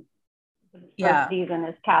it since the first Yeah. season,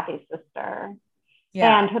 is Kathy's sister,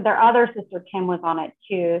 Yeah. and their other sister Kim was on it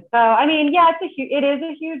too. So I mean, yeah, it is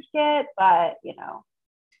a huge get, but you know,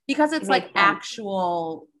 Because it it's like makes sense.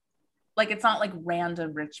 actual, like it's not like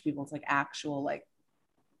random rich people. It's like actual, like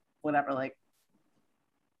whatever, like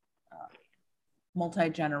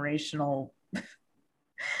multi-generational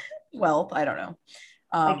wealth. I don't know.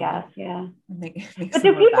 I guess, yeah. Makes But them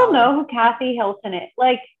do more people valid. know who Kathy Hilton is?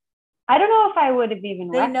 Like, I don't know if I would have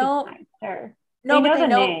even They know, recognized her. They no, but know they the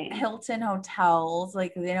know name. Hilton hotels,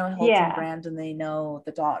 like they know Hilton Yeah, brand and they know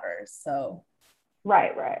the daughters. So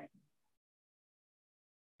right, right.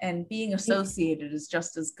 and being associated is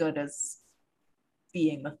just as good as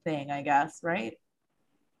being the thing, I guess, right?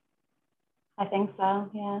 I think so,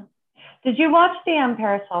 yeah. Did you watch the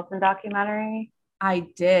Paris Hilton documentary? I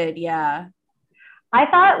did, yeah. I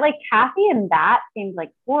thought like Kathy in that seemed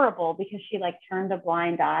like horrible because she like turned a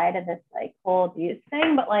blind eye to this like whole abuse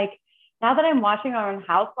thing. But like now that I'm watching on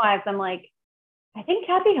Housewives, I'm like, I think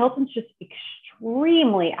Kathy Hilton's just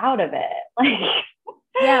extremely out of it. Like,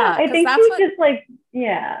 yeah, I think she's just like,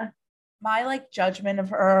 yeah. My like judgment of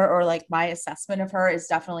her, or like my assessment of her, is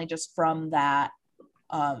definitely just from that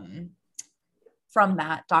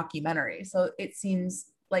documentary. So it seems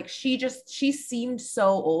like she seemed so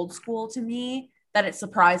old school to me that it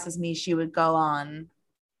surprises me she would go on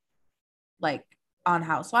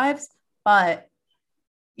Housewives. But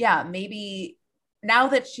yeah, maybe now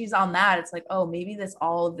that she's on that, it's like, oh, maybe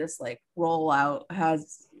all of this like rollout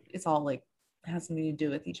has something to do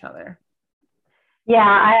with each other. Yeah,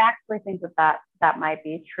 I actually think that might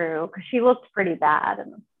be true because she looked pretty bad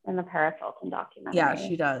in the Paris Hilton documentary. Yeah,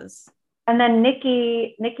 she does. And then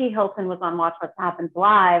Nikki Hilton was on Watch What Happens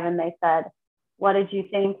Live, and they said, what did you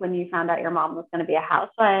think when you found out your mom was going to be a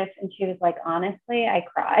housewife? And she was like, honestly, I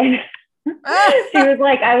cried. She was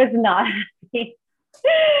like, I was not happy.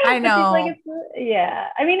 I know. Like, yeah.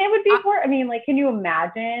 I mean, it would be I mean, like, can you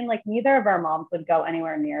imagine? Like, neither of our moms would go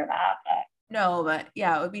anywhere near that. No, but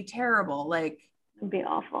yeah, it would be terrible. Like, it would be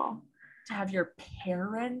awful to have your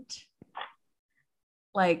parent,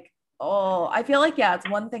 like, oh, I feel like, yeah, it's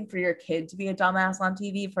one thing for your kid to be a dumbass on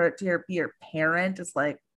TV. For it to be your parent is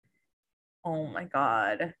like, oh my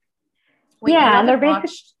God. Wait, yeah,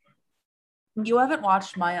 you haven't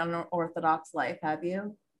watched My Unorthodox Life, have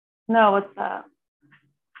you? No, what's that?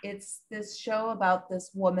 It's this show about this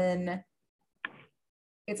woman.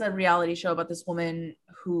 It's a reality show about this woman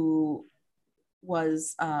who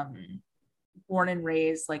was born and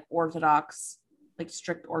raised like Orthodox, like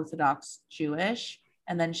strict Orthodox Jewish.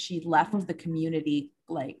 And then she left the community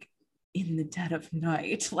like in the dead of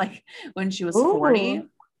night, like when she was 40.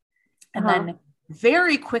 And then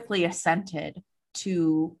very quickly ascended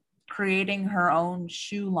to creating her own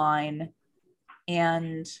shoe line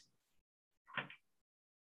and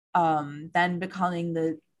then becoming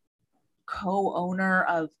the co-owner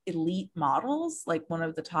of Elite Models, like one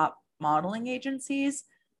of the top modeling agencies.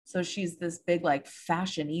 So she's this big like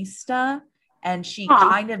fashionista, and she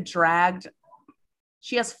kind of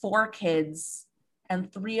she has 4 kids,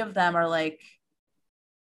 and 3 of them are like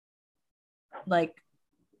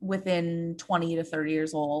within 20 to 30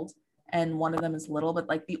 years old, and one of them is little, but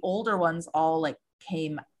like the older ones all like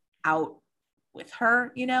came out with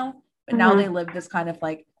her, you know, but now they live this kind of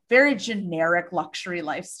like very generic luxury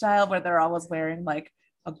lifestyle where they're always wearing like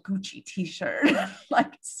a Gucci t-shirt,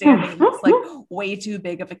 like standing in this like way too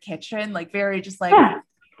big of a kitchen, like very just like,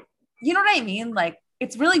 you know what I mean? Like,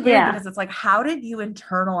 it's really weird because it's like, how did you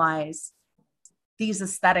internalize these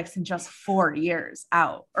aesthetics in just 4 years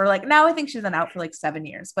out? Or like, now I think she's been out for like 7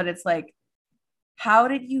 years, but it's like, how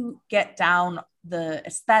did you get down the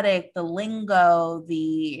aesthetic, the lingo,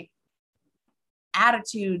 the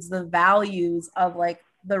attitudes, the values of like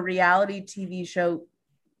the reality TV show?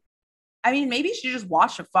 I mean, maybe she just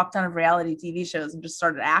watched a fuck ton of reality TV shows and just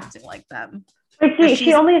started acting like them. Wait,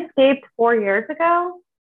 she only escaped 4 years ago?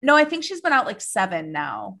 No, I think she's been out like 7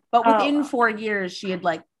 now. But within 4 years, she had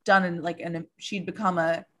like done she'd become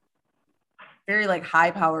a very like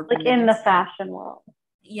high-powered like woman in the fashion world.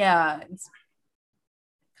 Yeah,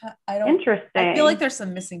 interesting. I feel like there's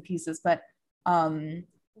some missing pieces, but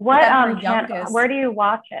where do you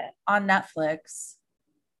watch it? On Netflix.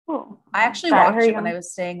 Ooh, I actually watched it when I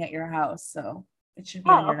was staying at your house, so it should be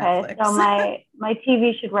on your Netflix. So my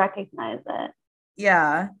TV should recognize it.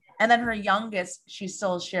 Yeah. And then her youngest, she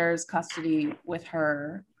still shares custody with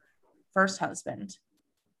her first husband.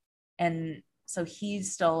 And so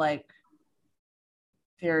he's still like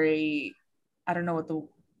very, I don't know what the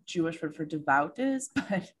Jewish word for devout is,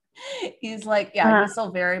 but he's like, he's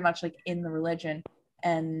still very much like in the religion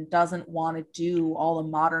and doesn't want to do all the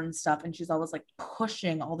modern stuff. And she's always like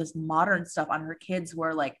pushing all this modern stuff on her kids who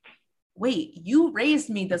are like, wait, you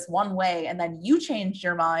raised me this one way and then you changed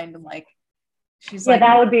your mind. And like, she's like,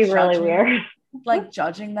 that would be really weird. Like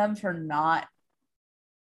judging them for not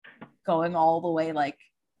going all the way like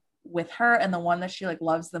with her. And the one that she like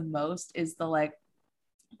loves the most is the like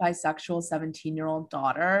bisexual 17-year-old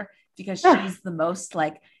daughter, because she's the most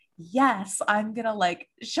like, yes, I'm gonna like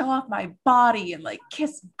show off my body and like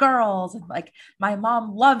kiss girls, and like my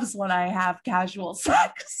mom loves when I have casual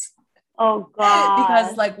sex. Oh God.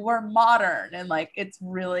 Because like we're modern, and like it's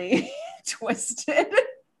really twisted.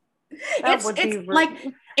 It's like,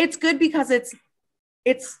 it's good because it's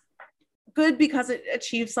it's good because it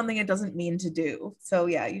achieves something it doesn't mean to do. So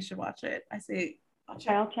yeah, you should watch it. I say watch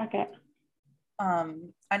Okay, I'll check it.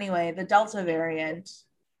 Anyway, the Delta variant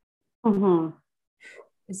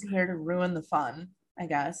is here to ruin the fun, I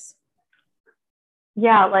guess.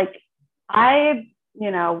 Yeah, like I,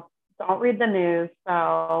 don't read the news,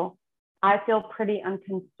 so I feel pretty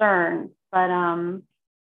unconcerned. But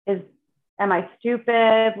is am I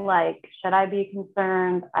stupid? Like, should I be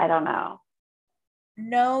concerned? I don't know.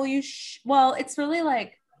 No, well, it's really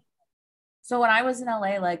like, so when I was in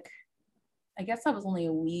LA, like, I guess that was only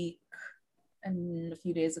a week and a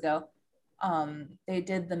few days ago, they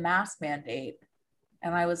did the mask mandate.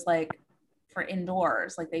 And I was like, for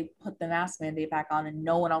indoors, like they put the mask mandate back on and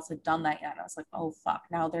no one else had done that yet. And I was like, oh fuck,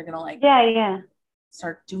 now they're gonna like Yeah.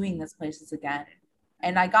 start doing this places again.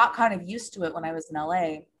 And I got kind of used to it when I was in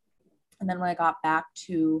LA. And then when I got back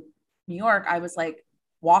to New York, I was like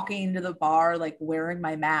walking into the bar, like wearing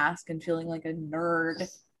my mask and feeling like a nerd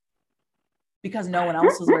because no one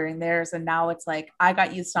else was wearing theirs. And now it's like I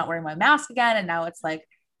got used to not wearing my mask again. And now it's like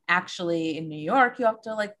actually in New York, you have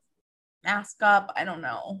to like mask up. I don't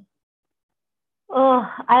know. Oh,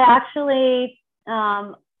 I actually,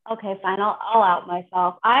 okay, fine. I'll out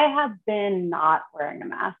myself. I have been not wearing a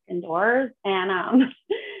mask indoors, and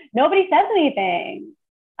nobody says anything.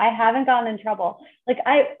 I haven't gotten in trouble. Like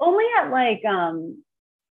I only at like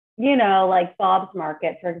like Bob's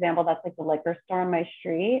Market, for example, that's like the liquor store on my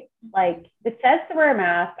street. Like it says to wear a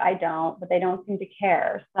mask. I don't, but they don't seem to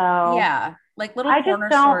care. So yeah, like little I corner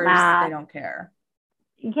just don't stores, mask. they don't care.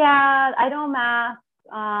 Yeah, I don't mask.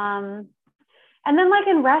 And then like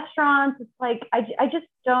in restaurants, it's like I just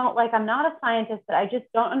don't like, I'm not a scientist, but I just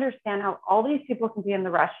don't understand how all these people can be in the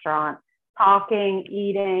restaurant talking,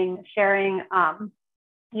 eating, sharing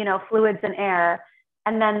fluids and air.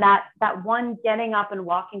 And then that one getting up and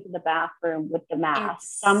walking to the bathroom with the mask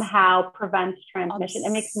somehow prevents transmission. It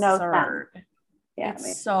makes no sense. Yeah,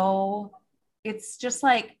 it's just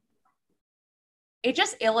like, it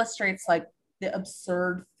just illustrates like the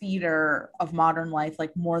absurd theater of modern life,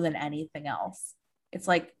 like more than anything else. It's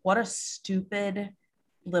like, what a stupid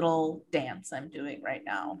little dance I'm doing right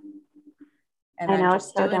now. And I'm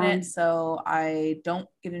just doing it so I don't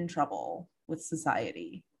get in trouble with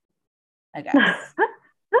society, I guess.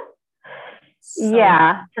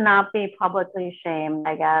 Yeah, to not be publicly shamed,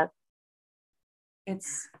 I guess.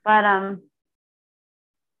 But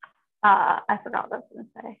I forgot what I was gonna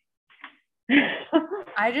say.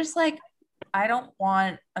 I just like, I don't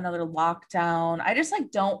want another lockdown. I just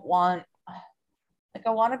like don't want, like, I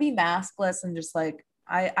want to be maskless and just like,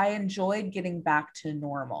 I enjoyed getting back to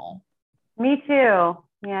normal. Me too.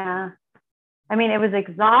 Yeah. I mean, it was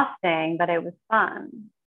exhausting, but it was fun.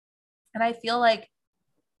 And I feel like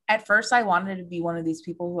at first I wanted to be one of these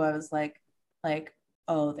people who I was like,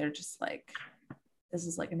 oh, they're just like, this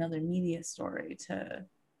is like another media story to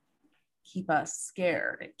keep us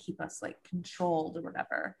scared and keep us like controlled or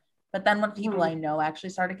whatever. But then when people I know actually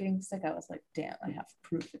started getting sick, I was like, damn, I have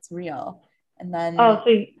proof it's real. And then,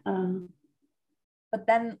 but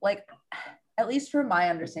then like, at least from my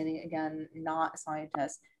understanding, again, not a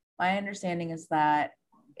scientist, my understanding is that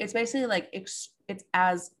it's basically like, it's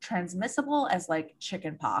as transmissible as like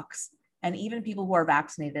chicken pox. And even people who are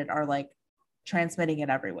vaccinated are like transmitting it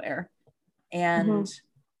everywhere. And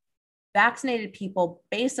vaccinated people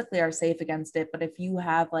basically are safe against it. But if you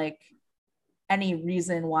have like any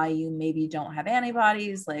reason why you maybe don't have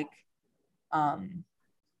antibodies, like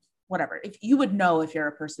whatever, if you would know if you're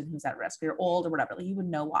a person who's at risk, or you're old or whatever, like you would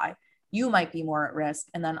know why you might be more at risk,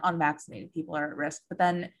 and then unvaccinated people are at risk. But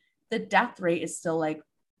then the death rate is still like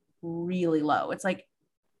really low. It's like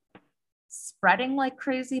spreading like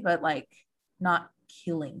crazy, but like not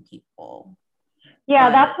killing people. Yeah,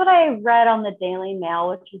 that's what I read on the Daily Mail,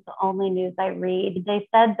 which is the only news I read. They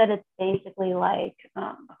said that it's basically like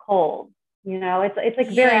a cold. It's like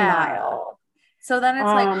very mild. So then it's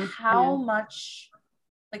like, how much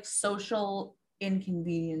like social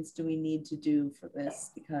inconvenience do we need to do for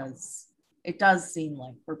this? Because it does seem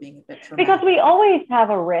like we're being a bit traumatic. Because we always have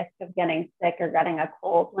a risk of getting sick or getting a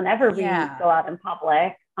cold whenever we go out in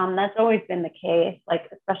public. That's always been the case, like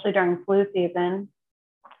especially during flu season.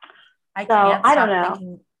 I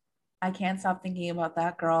can't stop thinking about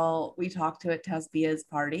that girl we talked to at Tasbia's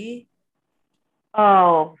party.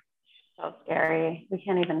 Oh, so scary. We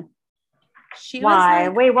can't even. Why?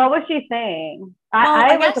 Wait, what was she saying?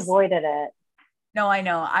 I avoided it. No, I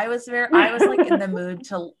know. I was like in the mood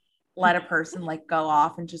to let a person like go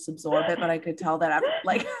off and just absorb it, but I could tell that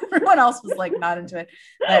like everyone else was like not into it.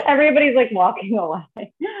 But everybody's like walking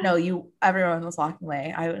away. No, everyone was walking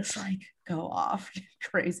away. I was like, go off,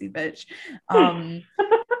 crazy bitch.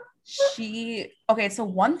 So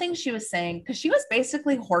one thing she was saying, because she was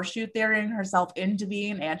basically horseshoe theorying herself into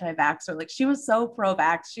being an anti-vaxxer. Like she was so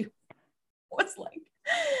pro-vax. She was like,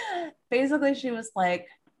 basically she was like,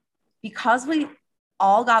 because we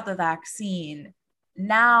all got the vaccine,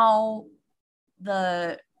 now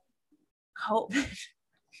the COVID,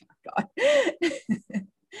 oh God.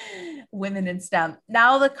 Women in STEM.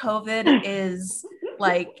 Now the COVID is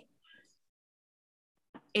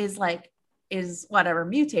whatever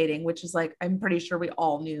mutating, which is like, I'm pretty sure we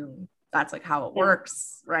all knew that's like how it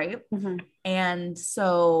works, right? Mm-hmm. And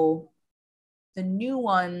so the new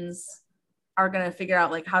ones are going to figure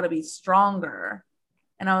out like how to be stronger.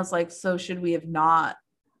 And I was like, so should we have not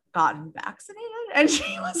gotten vaccinated? And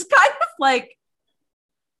she was kind of like,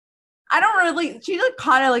 she like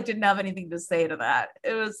kind of like didn't have anything to say to that.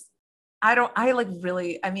 It was, I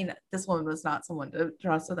mean, this woman was not someone to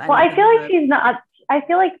trust with anything. Well, I feel like she's not, I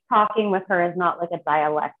feel like talking with her is not like a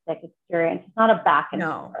dialectic experience. It's not a back and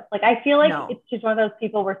forth. Like, I feel like it's just one of those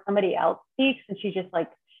people where somebody else speaks and she just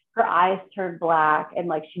like, her eyes turn black and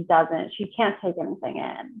like she can't take anything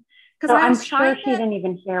in. So I'm sure she didn't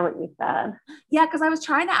even hear what you said. Yeah, because I was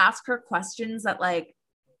trying to ask her questions that like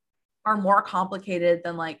are more complicated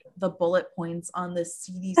than like the bullet points on the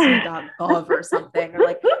cdc.gov or something, or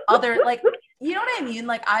like other, like, you know what I mean?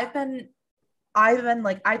 Like I've been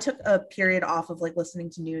like, I took a period off of like listening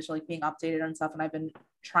to news or like being updated on stuff, and I've been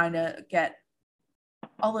trying to get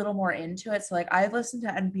a little more into it. So like I listened to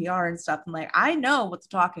NPR and stuff, and like I know what the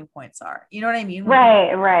talking points are. You know what I mean?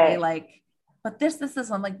 Right. Like, but this.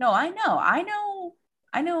 I'm like, no, I know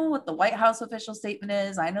what the White House official statement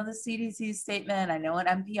is. I know the CDC statement. I know what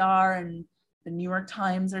NPR and the New York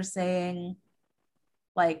Times are saying.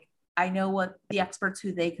 Like, I know what the experts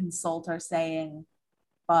who they consult are saying,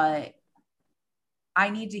 but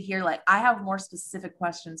I need to hear, like, I have more specific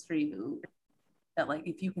questions for you that, like,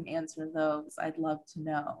 if you can answer those, I'd love to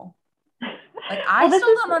know. Like, I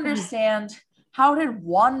still don't understand, how did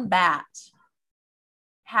one bat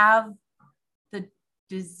have the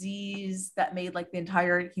disease that made like the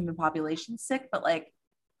entire human population sick, but like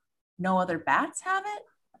no other bats have it?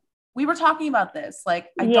 We were talking about this. Like,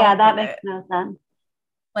 that makes no sense.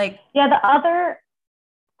 Like,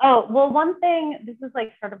 one thing, this is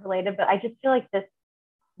like sort of related, but I just feel like there's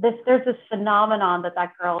this phenomenon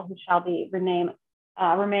that girl who shall be remain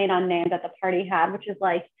unnamed at the party had, which is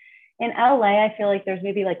like, in LA, I feel like there's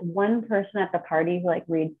maybe like one person at the party who like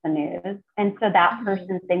reads the news. And so that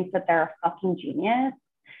person thinks that they're a fucking genius,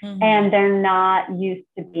 and they're not used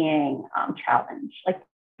to being challenged. Like,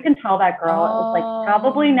 you can tell that girl is like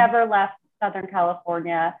probably never left Southern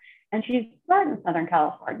California, and she's bred in Southern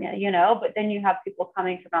California, you know, but then you have people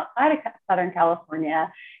coming from outside of Southern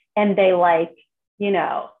California, and they like, you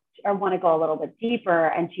know, or want to go a little bit deeper.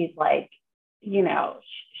 And she's like, you know,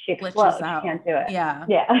 she explodes. She can't do it. Yeah,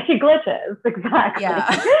 she glitches. Exactly.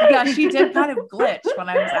 Yeah, she did kind of glitch when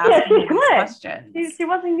I was asking these questions. She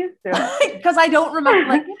wasn't used to it. Because I don't remember,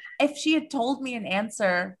 like, if she had told me an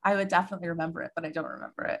answer, I would definitely remember it, but I don't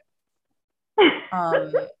remember it.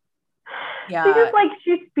 Because like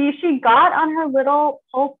she got on her little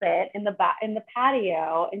pulpit in the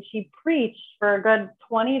patio, and she preached for a good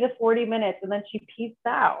 20 to 40 minutes, and then she peaced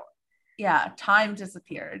out. Yeah, time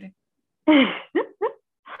disappeared.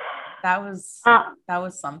 That was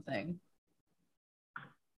something.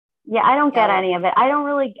 Yeah, I don't get any of it. I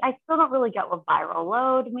still don't really get what viral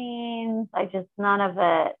load means. None of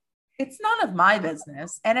it. It's none of my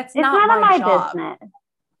business, and it's not my job. Business.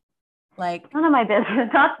 Like, none of my business.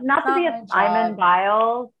 Not to be a Simon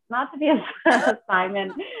Biles. Not to be a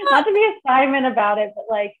Simon. Not to be a Simon about it, but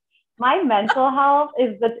like, my mental health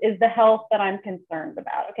is the health that I'm concerned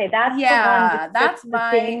about. Okay, that's the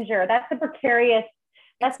danger. That's the precarious.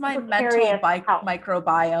 That's my mental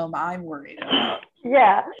microbiome I'm worried about.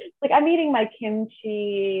 Yeah, like, I'm eating my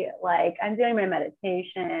kimchi. Like, I'm doing my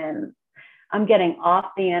meditation. I'm getting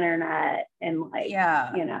off the internet, and like,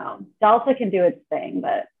 you know, Delta can do its thing,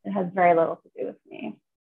 but it has very little to do with me.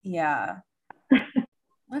 Yeah.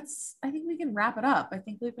 I think we can wrap it up. I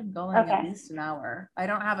think we've been going at least an hour. I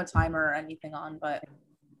don't have a timer or anything on, but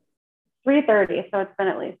 3:30. So it's been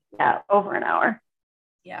at least, over an hour.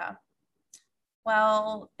 Yeah.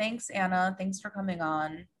 Well, thanks, Anna. Thanks for coming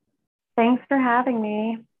on. Thanks for having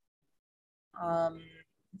me.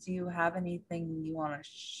 Do you have anything you want to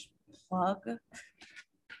plug?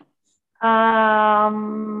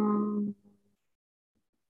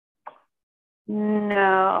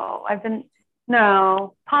 No,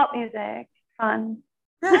 no, pop music, fun.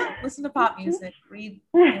 Listen to pop music, read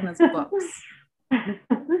Anna's books.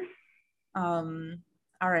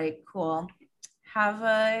 All right, cool. Have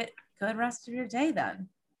a good rest of your day then.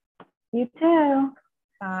 You too.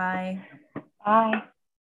 Bye. Bye.